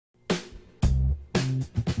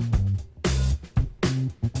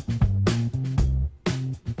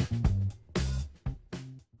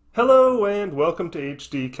Hello and welcome to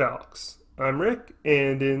HD Calcs. I'm Rick,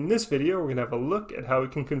 and in this video we're going to have a look at how we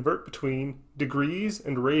can convert between degrees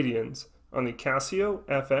and radians on the Casio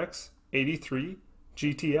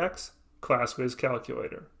fx-83GT class whiz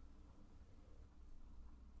calculator.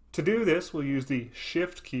 To do this, we'll use the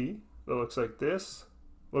Shift key that looks like this,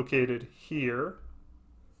 located here,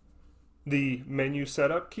 the menu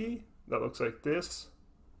setup key that looks like this,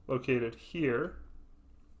 located here,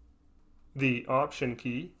 the Option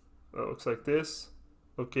key that looks like this,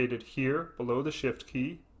 located here below the Shift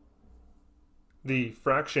key, the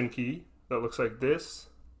Fraction key that looks like this,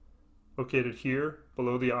 located here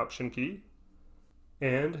below the Option key,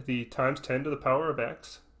 and the times 10 to the power of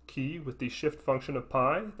x key with the shift function of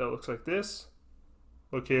pi that looks like this,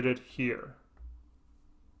 located here.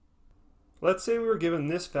 Let's say we were given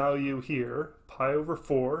this value here, pi over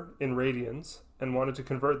 4 in radians, and wanted to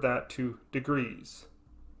convert that to degrees.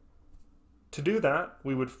 To do that,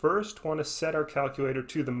 we would first want to set our calculator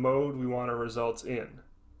to the mode we want our results in.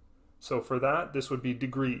 So for that, this would be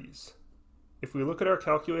degrees. If we look at our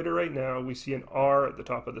calculator right now, we see an R at the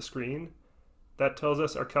top of the screen. That tells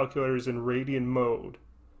us our calculator is in radian mode.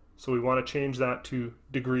 So we want to change that to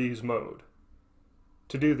degrees mode.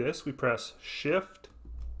 To do this, we press Shift,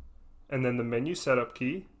 and then the menu setup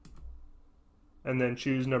key, and then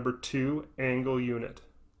choose number 2, angle unit.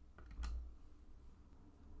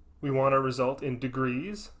 We want our result in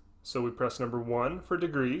degrees, so we press number 1 for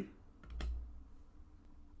degree.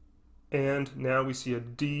 And now we see a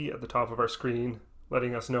D at the top of our screen,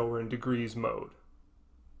 letting us know we're in degrees mode.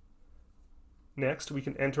 Next, we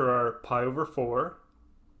can enter our pi over 4.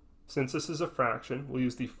 Since this is a fraction, we'll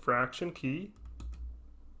use the fraction key.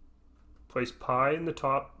 Place pi in the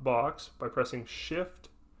top box by pressing Shift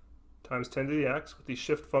times 10 to the x with the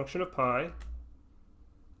shift function of pi.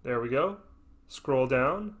 There we go. Scroll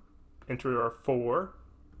down. Enter our 4,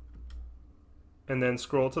 and then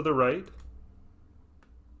scroll to the right.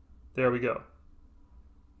 There we go.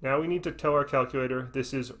 Now we need to tell our calculator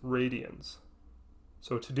this is radians.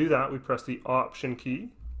 So to do that, we press the Option key,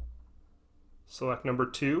 select number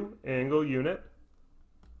 2, angle unit,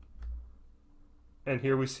 and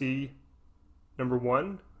here we see number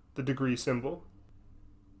 1, the degree symbol,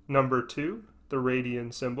 number 2, the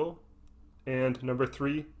radian symbol, and number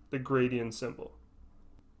 3, the gradient symbol.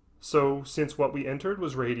 So since what we entered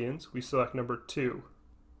was radians, we select number 2.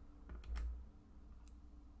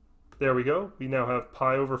 There we go. We now have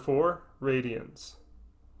pi over 4 radians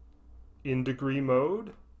in degree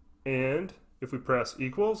mode, and if we press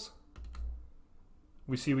equals,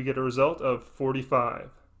 we see we get a result of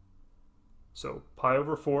 45. So pi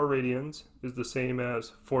over 4 radians is the same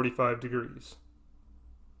as 45 degrees.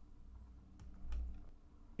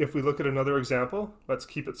 If we look at another example, let's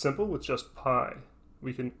keep it simple with just pi.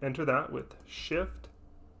 We can enter that with Shift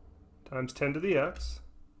times 10 to the x.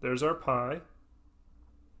 There's our pi.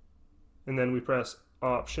 And then we press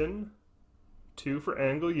Option, 2 for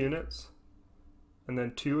angle units, and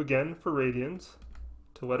then 2 again for radians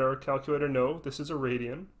to let our calculator know this is a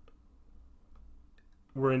radian.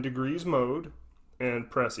 We're in degrees mode, and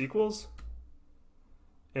press equals,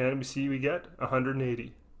 and we see we get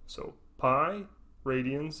 180. So pi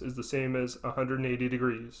radians is the same as 180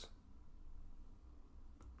 degrees.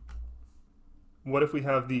 What if we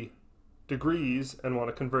have the degrees and want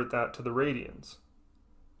to convert that to the radians?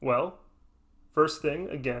 Well, first thing,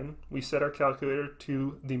 again, we set our calculator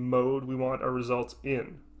to the mode we want our results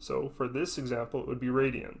in. So for this example, it would be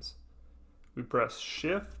radians. We press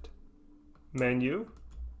Shift, menu,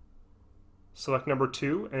 select number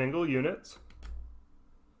 2, angle units,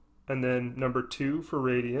 and then number 2 for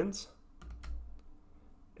radians.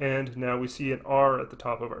 And now we see an R at the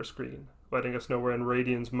top of our screen, letting us know we're in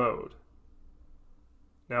radians mode.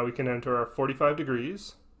 Now we can enter our 45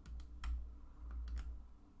 degrees,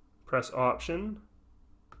 press Option,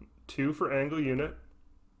 2 for angle unit,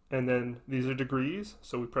 and then these are degrees,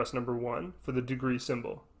 so we press number 1 for the degree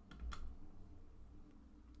symbol.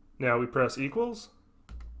 Now we press equals,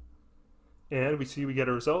 and we see we get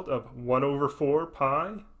a result of 1 over 4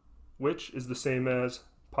 pi, which is the same as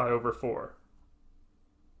pi over 4.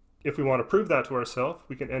 If we want to prove that to ourselves,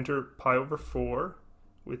 we can enter pi over 4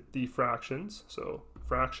 with the fractions, so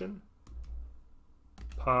fraction,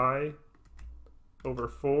 pi over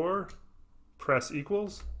 4, press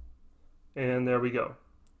equals, and there we go.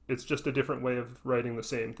 It's just a different way of writing the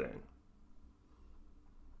same thing.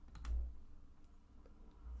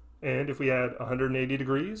 And if we had 180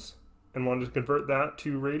 degrees and wanted to convert that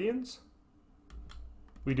to radians,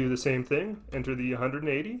 we do the same thing, enter the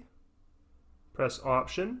 180, Press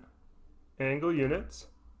Option, Angle Units.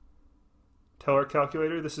 Tell our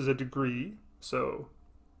calculator this is a degree, so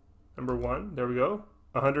number 1, there we go,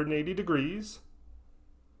 180 degrees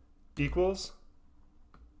equals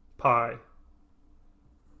pi.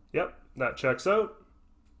 Yep, that checks out.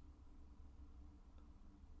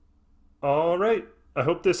 All right, I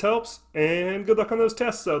hope this helps, and good luck on those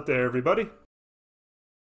tests out there, everybody.